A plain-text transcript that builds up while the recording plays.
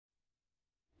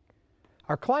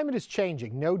Our climate is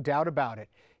changing, no doubt about it.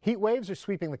 Heat waves are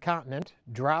sweeping the continent,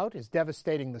 drought is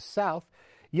devastating the South,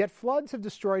 yet floods have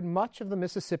destroyed much of the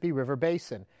Mississippi River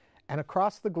Basin. And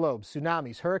across the globe,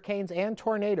 tsunamis, hurricanes, and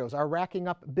tornadoes are racking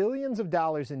up billions of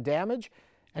dollars in damage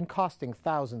and costing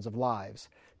thousands of lives.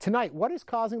 Tonight, what is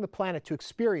causing the planet to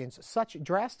experience such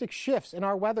drastic shifts in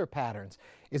our weather patterns?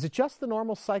 Is it just the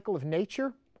normal cycle of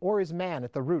nature, or is man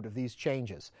at the root of these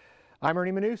changes? I'm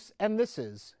Ernie Manous, and this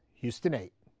is Houston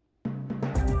 8.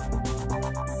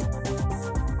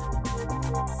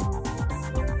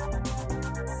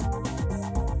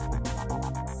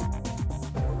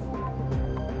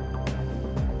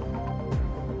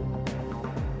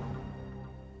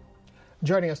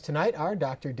 Joining us tonight are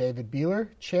Dr. David Bieler,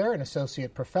 Chair and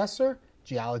Associate Professor,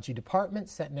 Geology Department,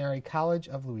 Centenary College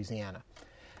of Louisiana,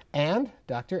 and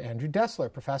Dr. Andrew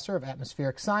Dessler, Professor of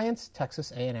Atmospheric Science,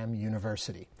 Texas A&M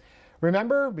University.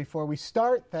 Remember, before we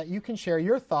start, that you can share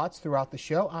your thoughts throughout the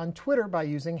show on Twitter by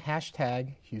using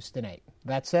hashtag Houston8.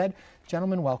 That said,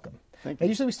 gentlemen, welcome. Thank you. Now,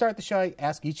 usually we start the show, I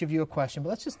ask each of you a question, but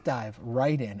let's just dive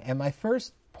right in. And my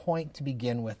first point to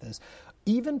begin with is,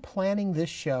 even planning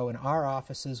this show in our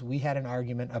offices, we had an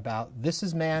argument about this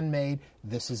is man-made,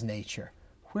 this is nature.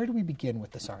 Where do we begin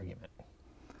with this argument?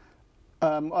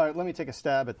 All right, let me take a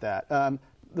stab at that.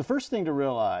 The first thing to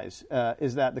realize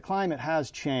is that the climate has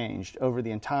changed over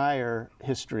the entire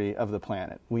history of the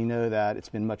planet. We know that it's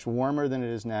been much warmer than it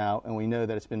is now, and we know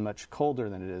that it's been much colder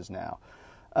than it is now.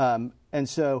 And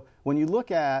so when you look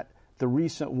at the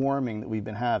recent warming that we've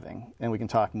been having, and we can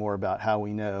talk more about how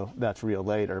we know that's real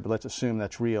later, but let's assume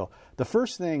that's real. The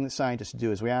first thing that scientists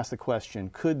do is we ask the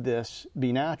question, could this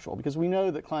be natural? Because we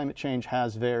know that climate change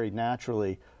has varied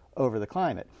naturally over the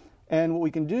climate. And what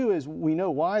we can do is we know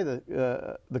why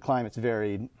the climate's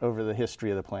varied over the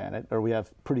history of the planet, or we have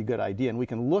a pretty good idea, and we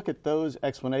can look at those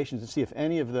explanations and see if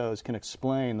any of those can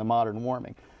explain the modern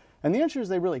warming. And the answer is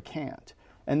they really can't.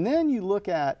 And then you look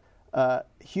at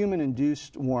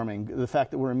human-induced warming, the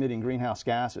fact that we're emitting greenhouse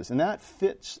gases, and that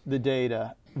fits the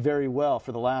data very well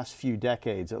for the last few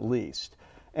decades at least.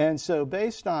 And so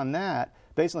based on that,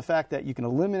 based on the fact that you can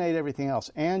eliminate everything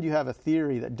else and you have a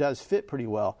theory that does fit pretty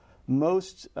well,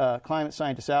 most climate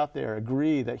scientists out there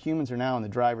agree that humans are now in the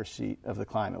driver's seat of the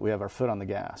climate. We have our foot on the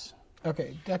gas.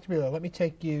 Okay, Dr. Bieler, let me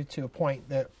take you to a point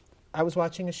that I was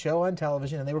watching a show on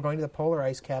television, and they were going to the polar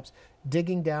ice caps,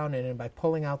 digging down in, and by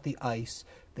pulling out the ice,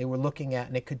 they were looking at,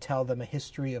 and it could tell them a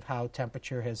history of how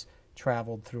temperature has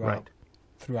traveled throughout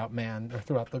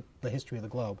the history of the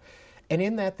globe. And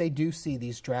in that, they do see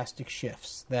these drastic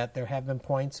shifts, that there have been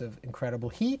points of incredible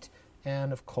heat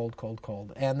and of cold, cold,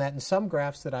 cold. And that in some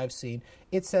graphs that I've seen,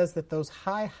 it says that those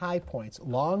high points,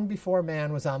 long before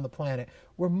man was on the planet,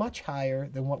 were much higher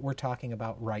than what we're talking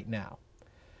about right now.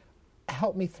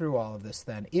 Help me through all of this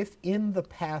then. If in the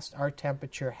past our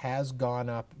temperature has gone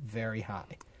up very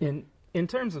high. In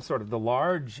terms of sort of the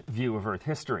large view of Earth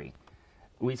history,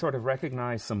 we sort of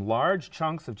recognize some large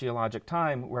chunks of geologic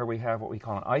time where we have what we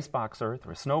call an icebox Earth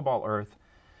or a snowball Earth,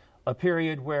 a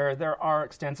period where there are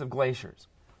extensive glaciers.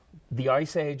 The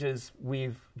ice ages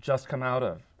we've just come out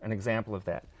of, an example of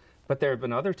that. But there have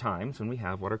been other times when we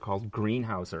have what are called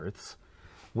greenhouse Earths,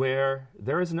 where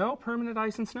there is no permanent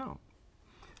ice and snow.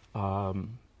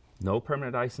 No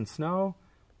permanent ice and snow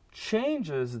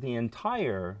changes the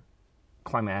entire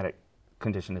climatic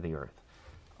condition of the Earth.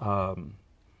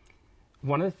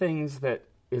 One of the things that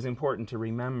is important to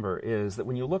remember is that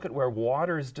when you look at where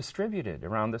water is distributed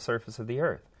around the surface of the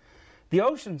Earth, the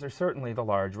oceans are certainly the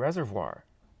large reservoir.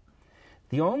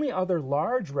 The only other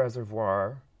large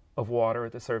reservoir of water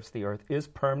at the surface of the Earth is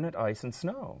permanent ice and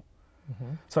snow.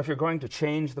 Mm-hmm. So if you're going to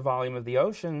change the volume of the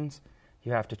oceans,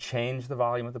 you have to change the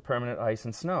volume of the permanent ice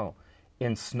and snow.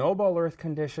 In snowball Earth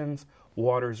conditions,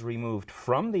 water is removed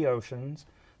from the oceans,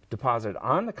 deposited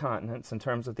on the continents in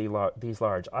terms of these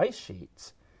large ice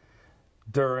sheets.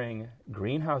 During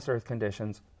greenhouse Earth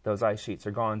conditions, those ice sheets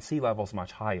are gone, sea level's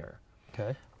much higher.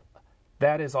 Okay.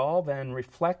 That is all then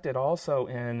reflected also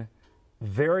in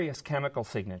various chemical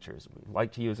signatures. We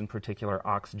like to use in particular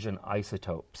oxygen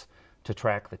isotopes to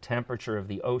track the temperature of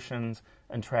the oceans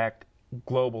and track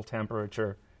global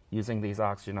temperature using these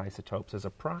oxygen isotopes as a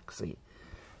proxy.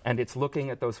 And it's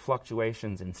looking at those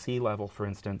fluctuations in sea level, for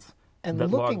instance, and that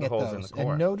looking log the at holes those in the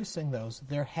core. and noticing those,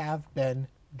 there have been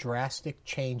drastic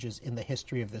changes in the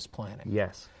history of this planet.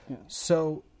 Yes. Yeah.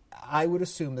 So I would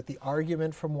assume that the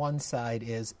argument from one side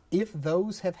is, if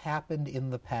those have happened in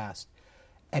the past,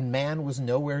 and man was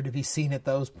nowhere to be seen at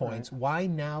those points, why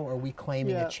now are we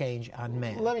claiming a change on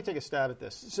man? Let me take a stab at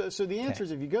this. So the answer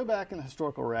is, if you go back in the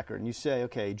historical record and you say,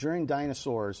 okay, during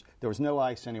dinosaurs, there was no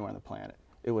ice anywhere on the planet.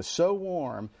 It was so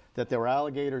warm that there were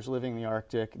alligators living in the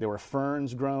Arctic. There were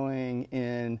ferns growing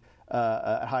in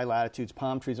at high latitudes,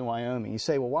 palm trees in Wyoming. You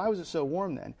say, well, why was it so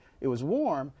warm then? It was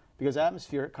warm because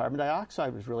atmospheric carbon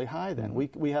dioxide was really high then.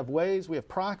 We have ways, we have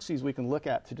proxies we can look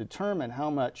at to determine how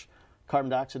much carbon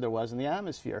dioxide there was in the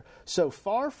atmosphere. So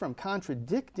far from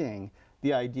contradicting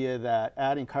the idea that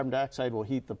adding carbon dioxide will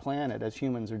heat the planet, as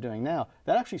humans are doing now,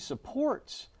 that actually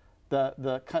supports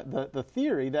the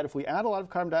theory that if we add a lot of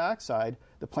carbon dioxide,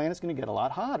 the planet's going to get a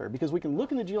lot hotter, because we can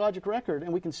look in the geologic record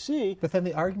and we can see. But then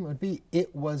the argument would be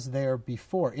it was there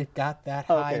before. It got that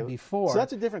high before. So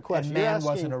that's a different question. And man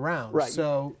wasn't around. Right.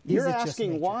 So you're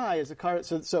asking why is the carbon.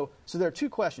 So there are two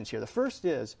questions here. The first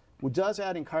is, does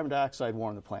adding carbon dioxide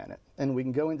warm the planet? And we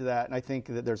can go into that, and I think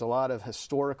that there's a lot of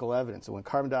historical evidence that when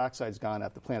carbon dioxide's gone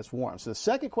up, the planet's warm. So the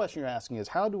second question you're asking is,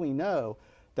 how do we know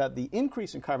that the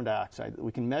increase in carbon dioxide that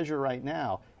we can measure right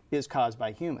now is caused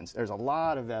by humans? There's a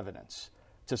lot of evidence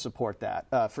to support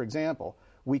that. For example,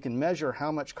 we can measure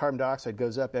how much carbon dioxide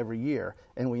goes up every year,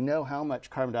 and we know how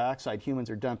much carbon dioxide humans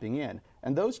are dumping in.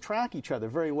 And those track each other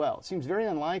very well. It seems very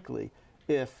unlikely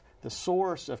if the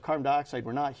source of carbon dioxide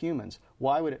were not humans,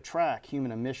 why would it track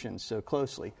human emissions so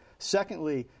closely?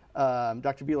 Secondly,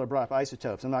 Dr. Bieler brought up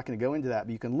isotopes. I'm not going to go into that,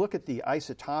 but you can look at the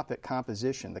isotopic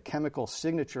composition, the chemical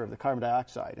signature of the carbon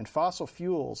dioxide. And fossil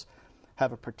fuels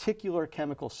have a particular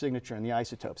chemical signature in the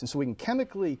isotopes. And so we can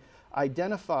chemically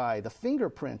identify the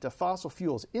fingerprint of fossil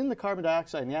fuels in the carbon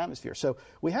dioxide in the atmosphere. So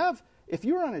we have, if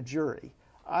you were on a jury,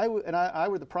 I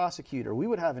were the prosecutor, we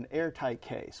would have an airtight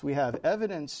case. We have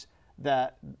evidence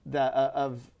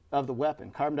of the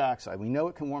weapon, carbon dioxide. We know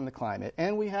it can warm the climate,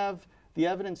 and we have the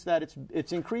evidence that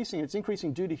it's increasing. It's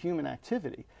increasing due to human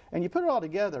activity. And you put it all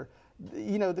together,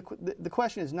 you know, the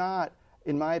question is not,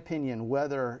 in my opinion,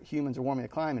 whether humans are warming the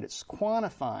climate. It's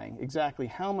quantifying exactly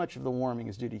how much of the warming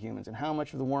is due to humans and how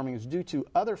much of the warming is due to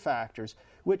other factors,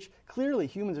 which clearly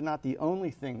humans are not the only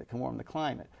thing that can warm the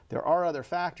climate. There are other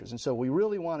factors. And so we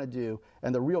really want to do,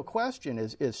 and the real question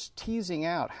is teasing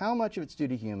out how much of it's due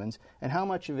to humans and how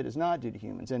much of it is not due to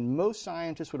humans. And most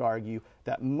scientists would argue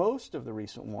that most of the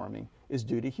recent warming is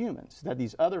due to humans, that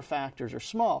these other factors are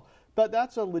small. But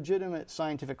that's a legitimate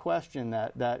scientific question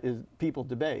that is people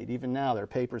debate. Even now, there are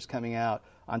papers coming out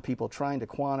on people trying to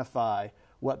quantify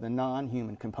what the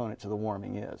non-human component to the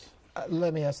warming is.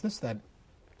 Let me ask this then.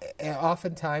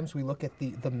 Oftentimes, we look at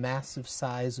the massive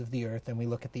size of the Earth and we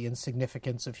look at the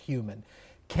insignificance of human.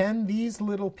 Can these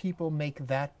little people make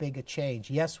that big a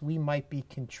change? Yes, we might be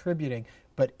contributing,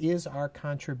 but is our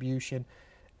contribution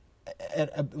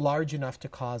large enough to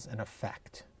cause an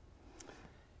effect?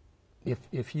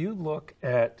 If you look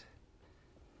at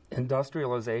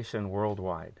industrialization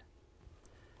worldwide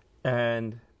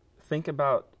and think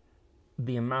about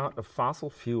the amount of fossil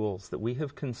fuels that we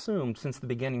have consumed since the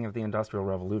beginning of the Industrial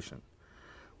Revolution,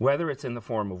 whether it's in the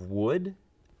form of wood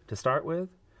to start with,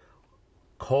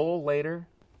 coal later,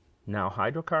 now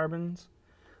hydrocarbons,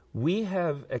 we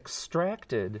have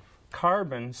extracted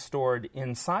carbon stored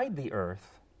inside the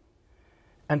earth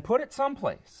and put it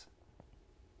someplace.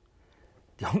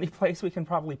 The only place we can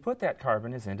probably put that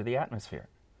carbon is into the atmosphere.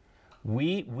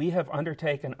 We have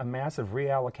undertaken a massive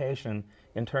reallocation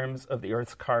in terms of the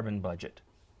Earth's carbon budget.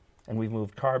 And we've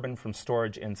moved carbon from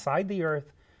storage inside the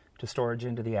Earth to storage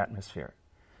into the atmosphere.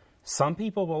 Some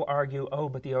people will argue, oh,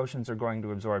 but the oceans are going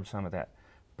to absorb some of that.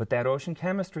 But that ocean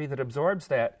chemistry that absorbs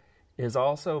that is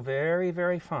also very,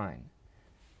 very fine.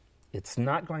 It's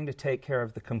not going to take care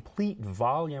of the complete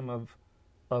volume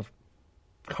of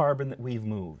carbon that we've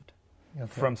moved. Okay.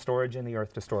 From storage in the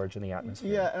Earth to storage in the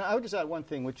atmosphere. Yeah, and I would just add one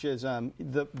thing, which is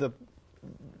the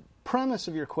premise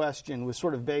of your question was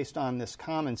sort of based on this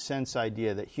common sense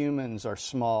idea that humans are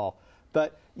small,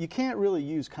 but you can't really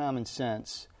use common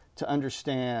sense to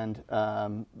understand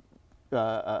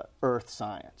Earth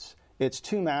science. It's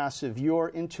too massive. Your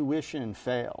intuition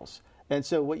fails. And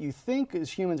so what you think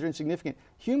is humans are insignificant,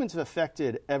 humans have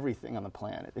affected everything on the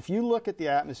planet. If you look at the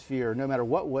atmosphere, no matter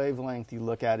what wavelength you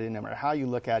look at it, no matter how you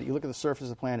look at it, you look at the surface of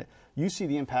the planet, you see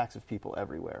the impacts of people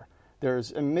everywhere.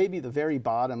 There's maybe the very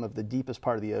bottom of the deepest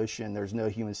part of the ocean, there's no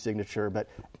human signature, but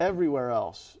everywhere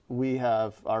else we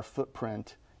have our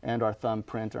footprint and our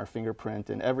thumbprint, our fingerprint,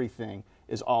 and everything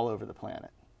is all over the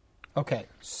planet. Okay,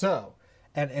 so...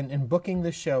 And in booking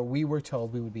the show, we were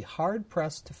told we would be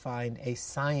hard-pressed to find a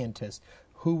scientist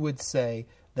who would say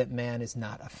that man is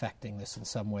not affecting this in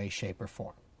some way, shape, or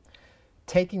form.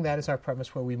 Taking that as our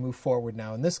premise where we move forward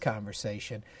now in this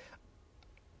conversation,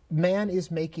 man is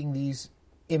making these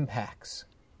impacts.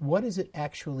 What is it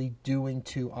actually doing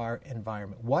to our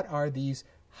environment? What are these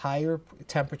higher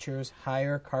temperatures,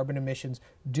 higher carbon emissions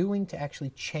doing to actually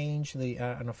change I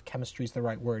don't know if chemistry is the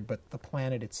right word, but the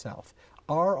planet itself?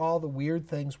 Are all the weird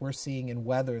things we're seeing in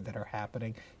weather that are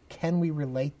happening, can we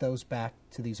relate those back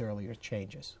to these earlier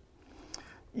changes?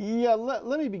 Yeah,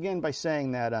 let me begin by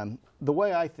saying that the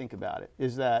way I think about it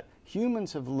is that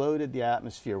humans have loaded the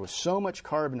atmosphere with so much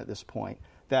carbon at this point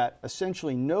that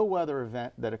essentially no weather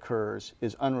event that occurs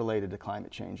is unrelated to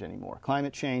climate change anymore.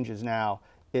 Climate change is now,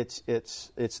 it's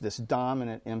this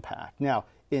dominant impact. Now,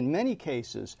 in many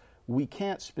cases, we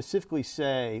can't specifically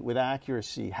say with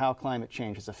accuracy how climate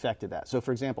change has affected that. So,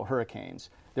 for example, hurricanes.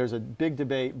 There's a big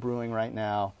debate brewing right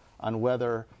now on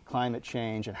whether climate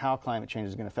change and how climate change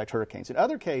is going to affect hurricanes. In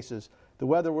other cases, the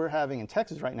weather we're having in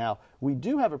Texas right now, we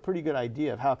do have a pretty good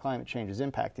idea of how climate change is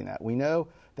impacting that. We know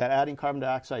that adding carbon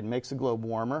dioxide makes the globe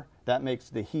warmer. That makes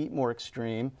the heat more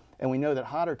extreme. And we know that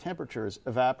hotter temperatures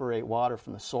evaporate water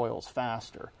from the soils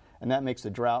faster. And that makes the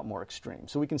drought more extreme.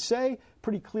 So we can say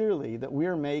pretty clearly that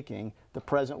we're making the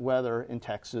present weather in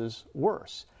Texas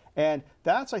worse. And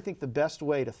that's, I think, the best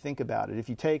way to think about it. If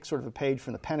you take sort of a page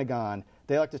from the Pentagon,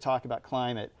 they like to talk about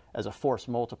climate as a force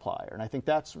multiplier. And I think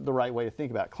that's the right way to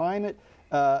think about it. Climate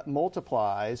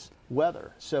multiplies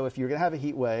weather. So if you're going to have a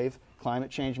heat wave, climate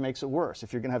change makes it worse.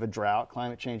 If you're going to have a drought,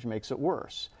 climate change makes it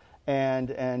worse. And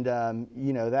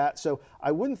you know that. So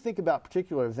I wouldn't think about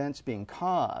particular events being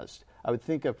caused. I would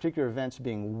think of particular events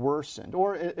being worsened.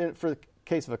 Or for the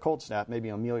case of a cold snap, maybe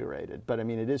ameliorated. But I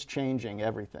mean, it is changing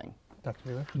everything.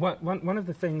 Dr. Bieler? One of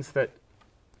the things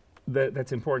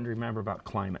that's important to remember about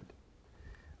climate,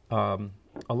 a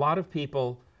lot of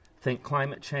people think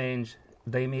climate change,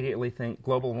 they immediately think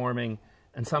global warming,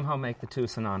 and somehow make the two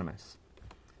synonymous.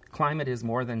 Climate is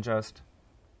more than just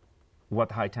what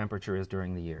the high temperature is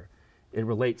during the year. It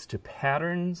relates to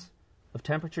patterns of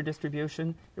temperature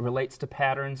distribution. It relates to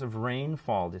patterns of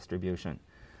rainfall distribution.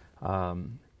 I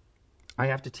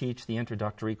have to teach the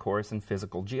introductory course in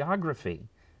physical geography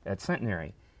at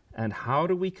Centenary. And how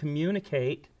do we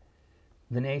communicate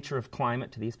the nature of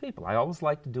climate to these people? I always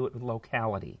like to do it with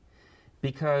locality,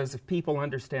 because if people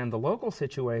understand the local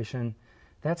situation,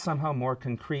 that's somehow more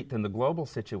concrete than the global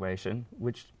situation,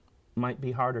 which might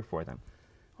be harder for them.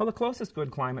 Well, the closest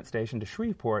good climate station to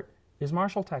Shreveport is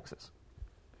Marshall, Texas.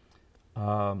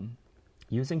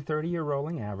 Using 30-year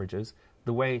rolling averages,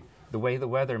 the way the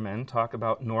weathermen talk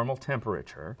about normal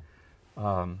temperature,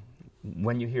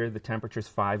 when you hear the temperature's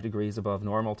 5 degrees above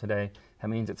normal today, that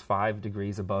means it's 5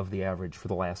 degrees above the average for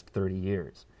the last 30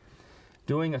 years.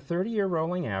 Doing a 30-year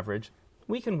rolling average,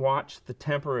 we can watch the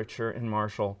temperature in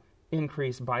Marshall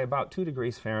increase by about 2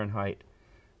 degrees Fahrenheit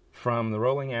from the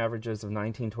rolling averages of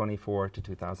 1924 to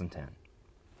 2010.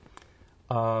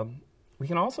 We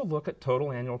can also look at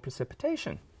total annual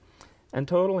precipitation. And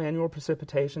total annual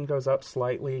precipitation goes up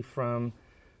slightly from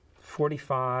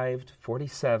 45 to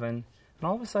 47. And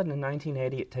all of a sudden in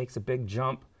 1980 it takes a big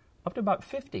jump up to about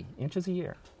 50 inches a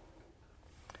year.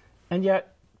 And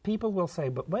yet people will say,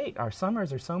 but wait, our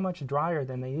summers are so much drier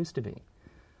than they used to be.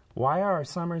 Why are our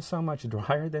summers so much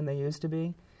drier than they used to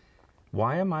be?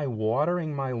 Why am I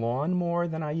watering my lawn more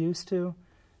than I used to?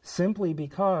 Simply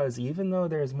because even though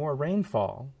there's more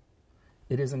rainfall,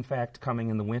 it is in fact coming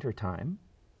in the wintertime,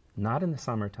 not in the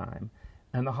summertime,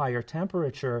 and the higher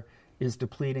temperature is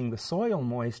depleting the soil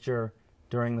moisture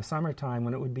during the summertime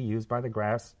when it would be used by the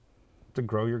grass to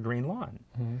grow your green lawn.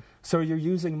 Mm-hmm. So you're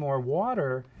using more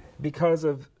water because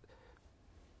of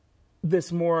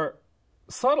this more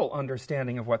subtle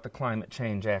understanding of what the climate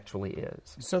change actually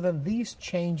is. So then these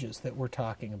changes that we're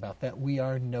talking about, that we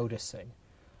are noticing,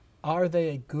 are they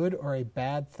a good or a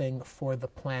bad thing for the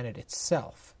planet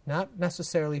itself? Not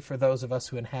necessarily for those of us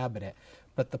who inhabit it,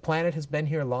 but the planet has been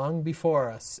here long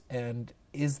before us, and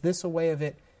is this a way of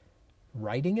it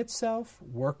righting itself,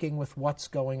 working with what's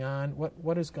going on?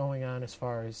 What is going on as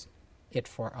far as it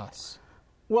for us?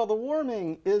 Well, the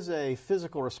warming is a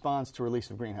physical response to release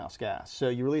of greenhouse gas. So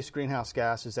you release greenhouse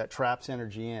gases, that traps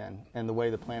energy in, and the way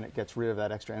the planet gets rid of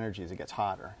that extra energy is it gets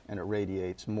hotter and it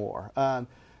radiates more.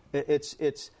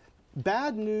 It's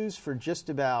bad news for just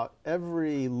about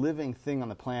every living thing on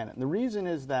the planet. And the reason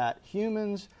is that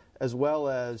humans, as well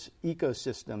as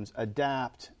ecosystems,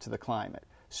 adapt to the climate.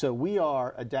 So we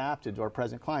are adapted to our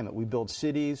present climate. We build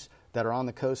cities that are on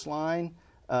the coastline.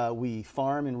 We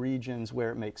farm in regions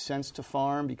where it makes sense to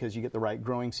farm because you get the right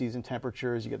growing season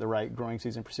temperatures, you get the right growing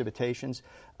season precipitations.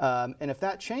 And if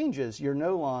that changes, you're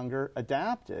no longer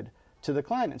adapted to the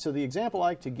climate. So the example I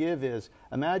like to give is,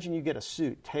 imagine you get a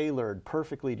suit tailored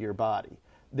perfectly to your body.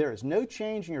 there is no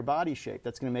change in your body shape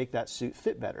that's going to make that suit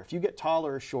fit better. If you get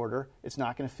taller or shorter, it's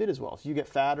not going to fit as well. If you get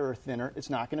fatter or thinner, it's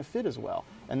not going to fit as well.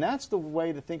 And that's the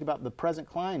way to think about the present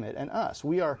climate and us.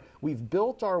 We've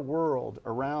built our world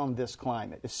around this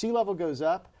climate. If sea level goes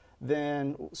up,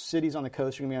 then cities on the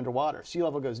coast are going to be underwater. If sea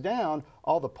level goes down,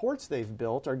 all the ports they've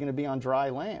built are going to be on dry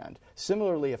land.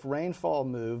 Similarly, if rainfall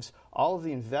moves, all of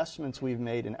the investments we've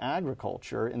made in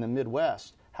agriculture in the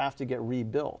Midwest have to get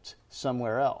rebuilt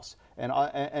somewhere else.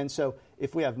 And so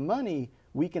if we have money,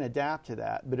 we can adapt to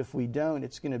that. But if we don't,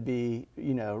 it's going to be,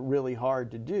 really hard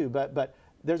to do. But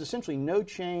there's essentially no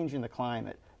change in the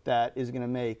climate that is going to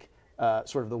make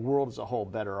sort of the world as a whole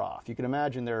better off. You can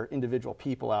imagine there are individual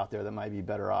people out there that might be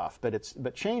better off,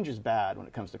 but change is bad when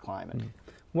it comes to climate.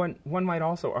 One might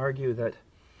also argue that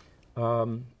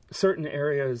certain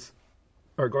areas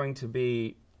are going to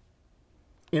be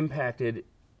impacted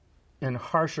in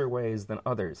harsher ways than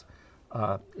others.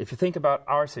 If you think about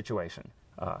our situation,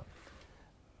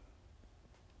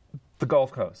 the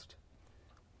Gulf Coast,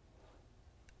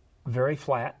 very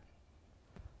flat,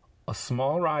 a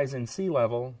small rise in sea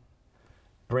level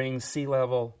brings sea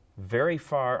level very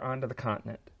far onto the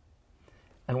continent.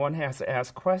 And one has to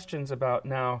ask questions about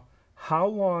now, how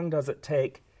long does it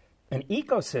take an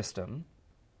ecosystem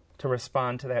to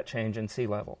respond to that change in sea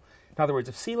level? In other words,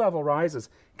 if sea level rises,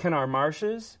 can our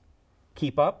marshes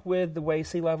keep up with the way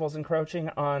sea level is encroaching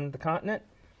on the continent?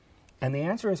 And the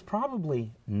answer is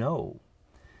probably no.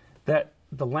 That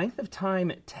the length of time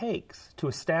it takes to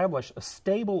establish a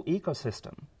stable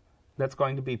ecosystem that's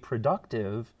going to be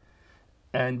productive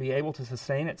and be able to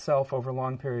sustain itself over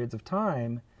long periods of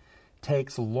time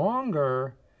takes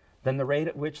longer than the rate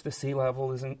at which the sea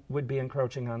level would be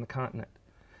encroaching on the continent.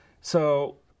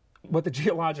 So what the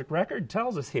geologic record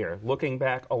tells us here, looking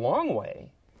back a long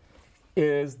way,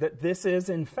 is that this is,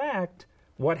 in fact,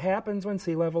 what happens when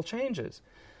sea level changes.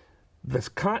 This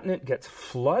continent gets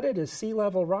flooded as sea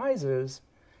level rises,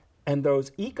 and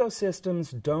those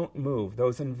ecosystems don't move.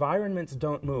 Those environments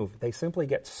don't move. They simply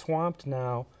get swamped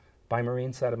now by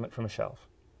marine sediment from a shelf.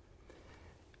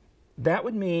 That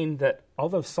would mean that all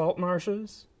those salt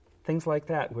marshes, things like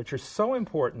that, which are so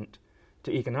important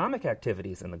to economic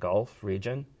activities in the Gulf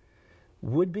region,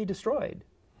 would be destroyed.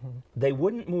 They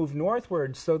wouldn't move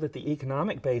northward so that the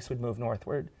economic base would move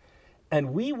northward.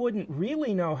 And we wouldn't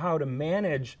really know how to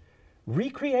manage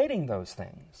recreating those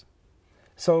things.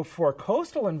 So for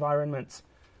coastal environments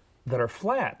that are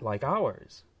flat, like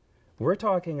ours, we're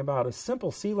talking about a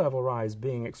simple sea level rise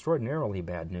being extraordinarily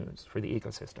bad news for the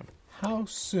ecosystem. How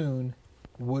soon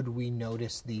would we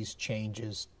notice these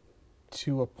changes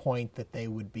to a point that they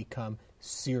would become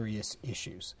serious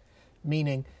issues?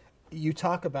 Meaning, you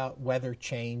talk about weather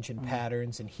change and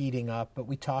patterns and heating up, but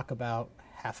we talk about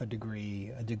half a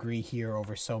degree here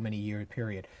over so many year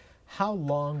period. How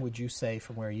long would you say,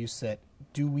 from where you sit,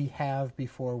 do we have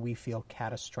before we feel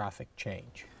catastrophic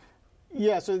change?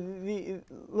 Yeah, so let me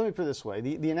put it this way.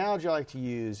 The analogy I like to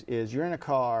use is you're in a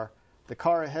car, the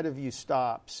car ahead of you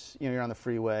stops, you're on the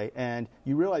freeway, and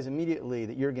you realize immediately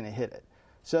that you're going to hit it.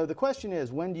 So the question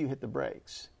is, when do you hit the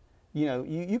brakes?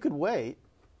 You could wait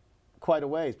quite a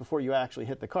ways before you actually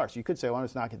hit the car. So you could say, well,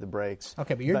 let's not hit the brakes.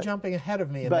 Okay, but you're jumping ahead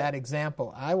of me in that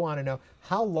example. I want to know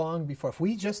how long before, if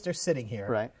we just are sitting here,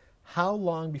 right, how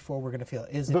long before we're going to feel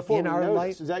it? Is it before in our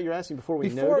life? Is that you're asking before we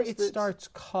notice? Before it starts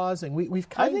causing, we've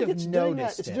kind of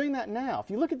noticed it. It's doing that now.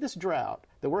 If you look at this drought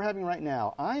that we're having right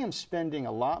now, I am spending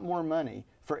a lot more money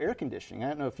for air conditioning. I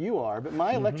don't know if you are, but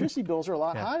my electricity bills are a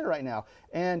lot higher right now.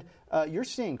 And you're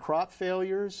seeing crop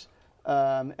failures,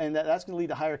 and that's going to lead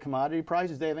to higher commodity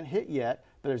prices. They haven't hit yet,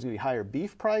 but there's going to be higher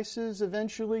beef prices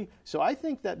eventually. So I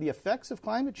think that the effects of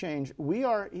climate change, we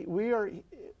are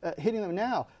hitting them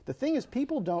now. The thing is,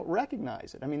 people don't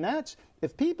recognize it. I mean,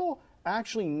 if people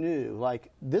actually knew,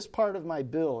 like, this part of my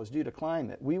bill is due to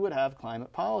climate, we would have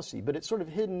climate policy. But it's sort of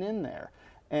hidden in there,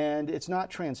 and it's not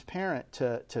transparent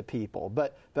to people.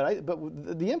 But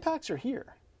the impacts are here.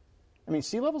 I mean,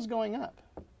 sea level's going up.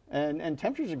 And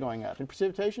temperatures are going up, and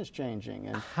precipitation is changing.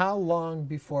 And how long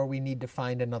before we need to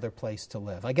find another place to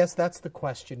live? I guess that's the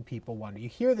question people wonder. You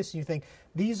hear this and you think,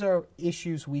 these are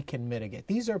issues we can mitigate.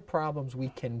 These are problems we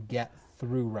can get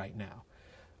through right now.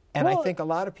 And I think a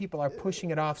lot of people are pushing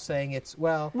it off, saying it's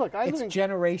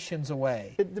generations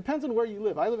away. It depends on where you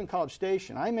live. I live in College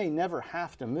Station. I may never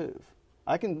have to move.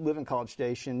 I can live in College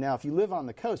Station. Now, if you live on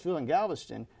the coast, if you live in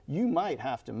Galveston, you might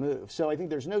have to move. So I think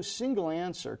there's no single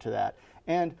answer to that.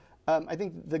 And I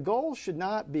think the goal should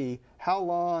not be how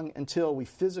long until we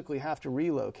physically have to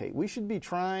relocate. We should be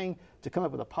trying to come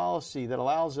up with a policy that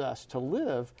allows us to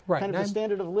live kind of the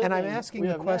standard of living. And I'm asking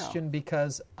the question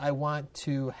because I want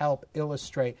to help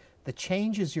illustrate the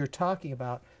changes you're talking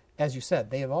about, as you said,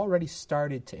 they have already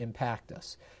started to impact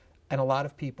us. And a lot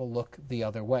of people look the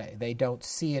other way. They don't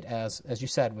see it as you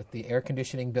said, with the air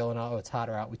conditioning bill and, oh, it's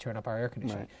hotter out, we turn up our air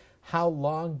conditioning. Right. How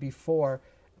long before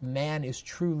man is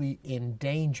truly in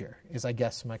danger is, I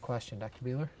guess, my question, Dr.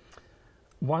 Bieler?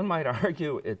 One might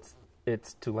argue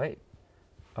it's too late.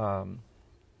 I'm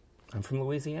from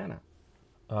Louisiana.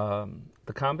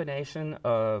 The combination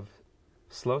of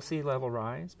slow sea level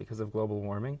rise because of global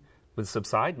warming with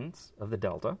subsidence of the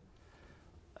delta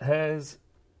has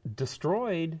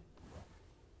destroyed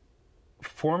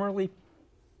formerly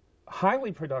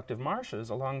highly productive marshes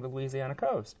along the Louisiana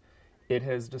coast. It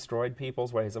has destroyed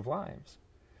people's ways of lives.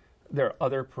 There are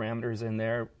other parameters in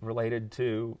there related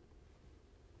to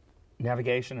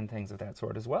navigation and things of that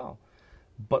sort as well.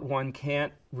 But one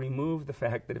can't remove the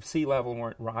fact that if sea level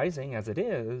weren't rising as it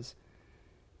is,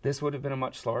 this would have been a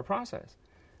much slower process.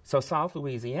 So South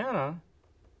Louisiana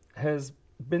has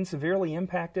been severely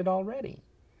impacted already.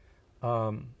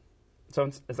 So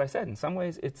as I said, in some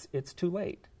ways, it's too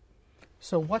late.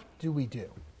 So what do we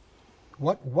do?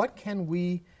 What can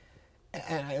we,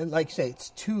 like you say,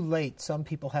 it's too late. Some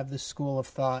people have this school of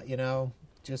thought,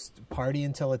 just party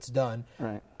until it's done.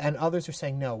 Right. And others are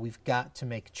saying, no, we've got to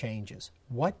make changes.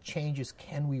 What changes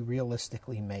can we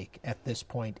realistically make at this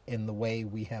point in the way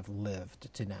we have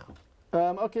lived to now?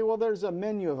 Okay, well, there's a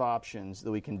menu of options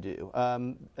that we can do.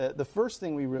 The first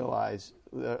thing we realize,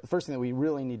 the first thing that we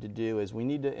really need to do is we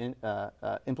need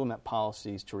to implement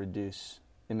policies to reduce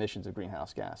emissions of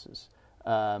greenhouse gases.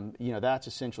 That's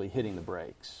essentially hitting the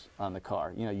brakes on the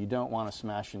car. You don't want to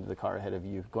smash into the car ahead of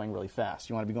you going really fast.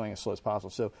 You want to be going as slow as possible.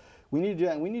 So we need to do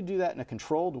that, and we need to do that in a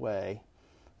controlled way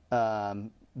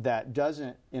that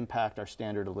doesn't impact our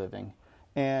standard of living.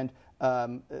 And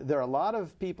there are a lot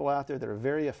of people out there that are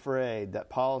very afraid that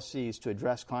policies to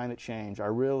address climate change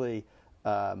are really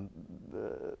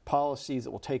policies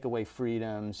that will take away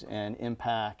freedoms and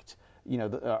impact,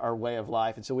 our way of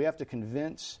life. And so we have to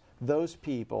convince those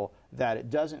people that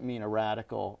it doesn't mean a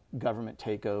radical government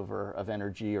takeover of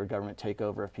energy or government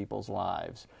takeover of people's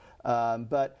lives.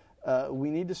 But we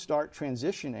need to start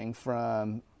transitioning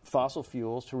from fossil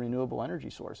fuels to renewable energy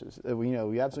sources.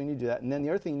 We absolutely need to do that. And then the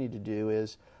other thing we need to do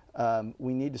is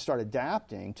we need to start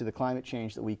adapting to the climate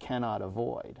change that we cannot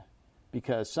avoid,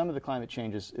 because some of the climate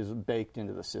change is baked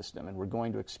into the system, and we're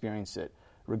going to experience it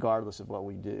regardless of what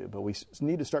we do. But we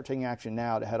need to start taking action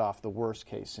now to head off the worst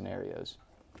case scenarios.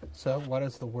 So what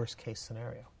is the worst case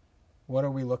scenario? What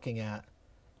are we looking at,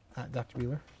 Dr.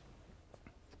 Bieler?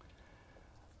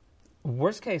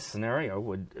 Worst case scenario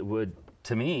would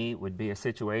to me would be a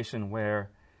situation where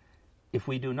if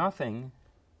we do nothing,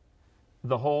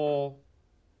 the whole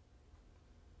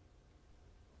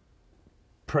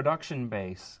production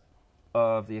base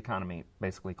of the economy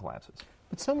basically collapses.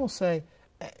 But some will say,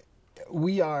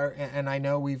 we are, and I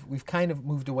know we've kind of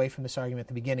moved away from this argument at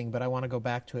the beginning, but I want to go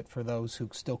back to it for those who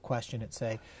still question it,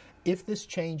 say, if this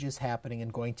change is happening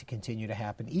and going to continue to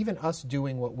happen, even us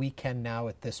doing what we can now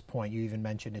at this point, you even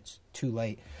mentioned it's too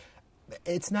late,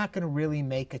 it's not going to really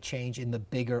make a change in the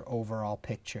bigger overall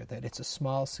picture, that it's a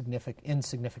small,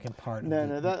 insignificant part.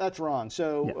 That's wrong.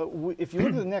 So if you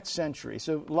look at the next century,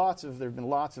 there have been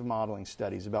lots of modeling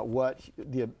studies about what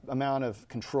the amount of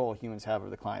control humans have over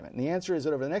the climate. And the answer is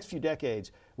that over the next few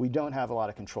decades, we don't have a lot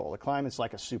of control. The climate's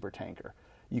like a super tanker.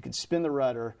 You can spin the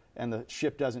rudder and the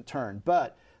ship doesn't turn.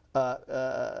 But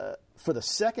for the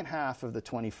second half of the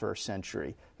 21st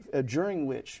century, during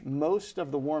which most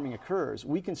of the warming occurs,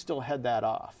 we can still head that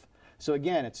off. So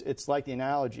again, it's like the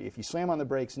analogy. If you slam on the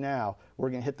brakes now, we're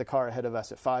going to hit the car ahead of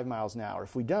us at 5 miles an hour.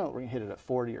 If we don't, we're going to hit it at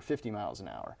 40 or 50 miles an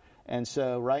hour. And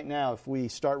so right now, if we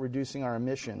start reducing our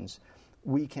emissions,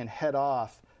 we can head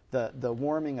off the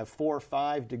warming of 4 or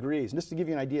 5 degrees. And just to give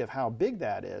you an idea of how big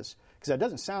that is, because that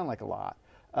doesn't sound like a lot,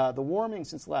 the warming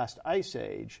since the last ice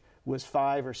age was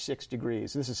 5 or 6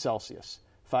 degrees. This is Celsius,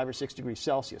 5 or 6 degrees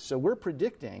Celsius. So we're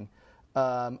predicting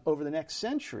over the next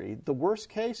century, the worst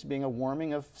case being a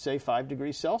warming of, say, 5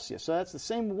 degrees Celsius. So that's the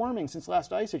same warming since the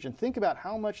last ice age. And think about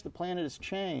how much the planet has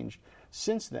changed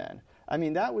since then. I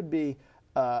mean, that would be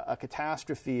a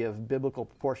catastrophe of biblical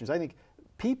proportions. I think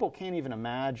people can't even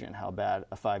imagine how bad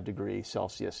a 5 degree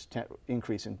Celsius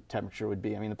increase in temperature would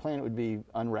be. I mean, the planet would be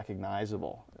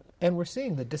unrecognizable. And we're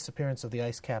seeing the disappearance of the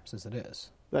ice caps as it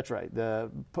is. That's right.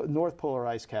 The North Polar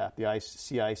ice cap,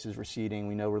 sea ice is receding.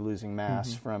 We know we're losing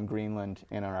mass from Greenland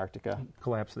and Antarctica.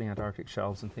 Collapse of the Antarctic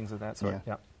shelves and things of that sort.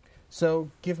 Yeah. So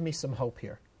give me some hope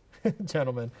here.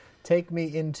 Gentlemen, take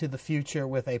me into the future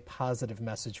with a positive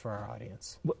message for our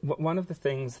audience. One of the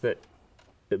things that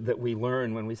we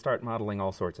learn when we start modeling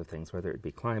all sorts of things, whether it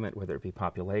be climate, whether it be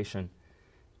population,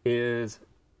 is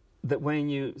that when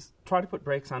you try to put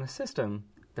brakes on a system,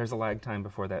 there's a lag time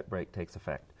before that brake takes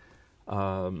effect.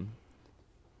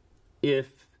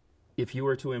 If you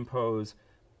were to impose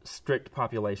strict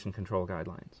population control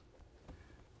guidelines,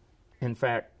 in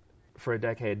fact, for a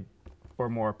decade or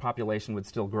more, population would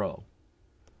still grow.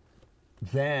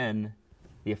 Then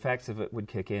the effects of it would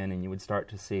kick in, and you would start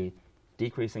to see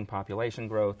decreasing population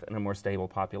growth and a more stable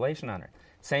population on Earth.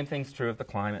 Same thing's true of the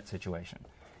climate situation.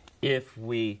 If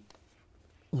we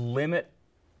limit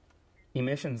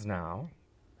emissions now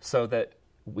so that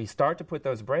we start to put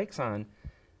those brakes on,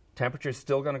 temperature's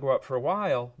still going to go up for a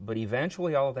while, but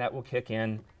eventually all of that will kick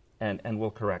in and will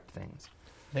correct things.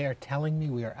 They are telling me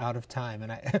we are out of time,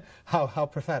 and how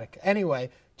prophetic.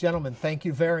 Anyway, gentlemen, thank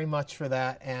you very much for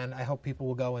that, and I hope people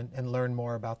will go and learn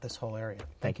more about this whole area.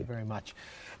 Thank you very much.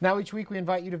 Now, each week we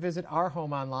invite you to visit our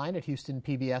home online at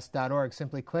HoustonPBS.org.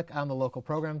 Simply click on the local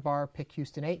program bar, pick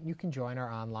Houston 8, and you can join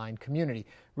our online community.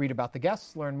 Read about the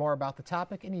guests, learn more about the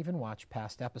topic, and even watch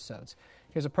past episodes.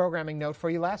 Here's a programming note for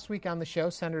you. Last week on the show,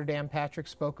 Senator Dan Patrick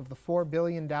spoke of the $4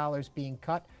 billion being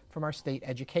cut from our state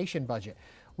education budget.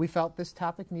 We felt this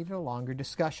topic needed a longer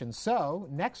discussion. So,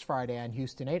 next Friday on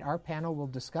Houston 8, our panel will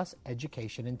discuss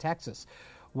education in Texas.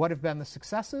 What have been the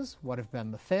successes? What have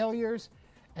been the failures?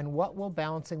 And what will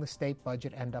balancing the state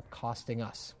budget end up costing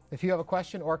us? If you have a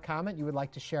question or comment you would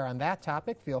like to share on that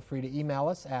topic, feel free to email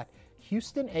us at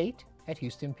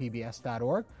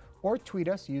houston8@houstonpbs.org or tweet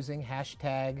us using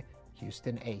hashtag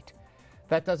Houston8.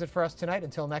 That does it for us tonight.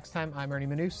 Until next time, I'm Ernie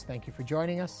Manous. Thank you for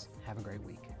joining us. Have a great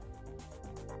week.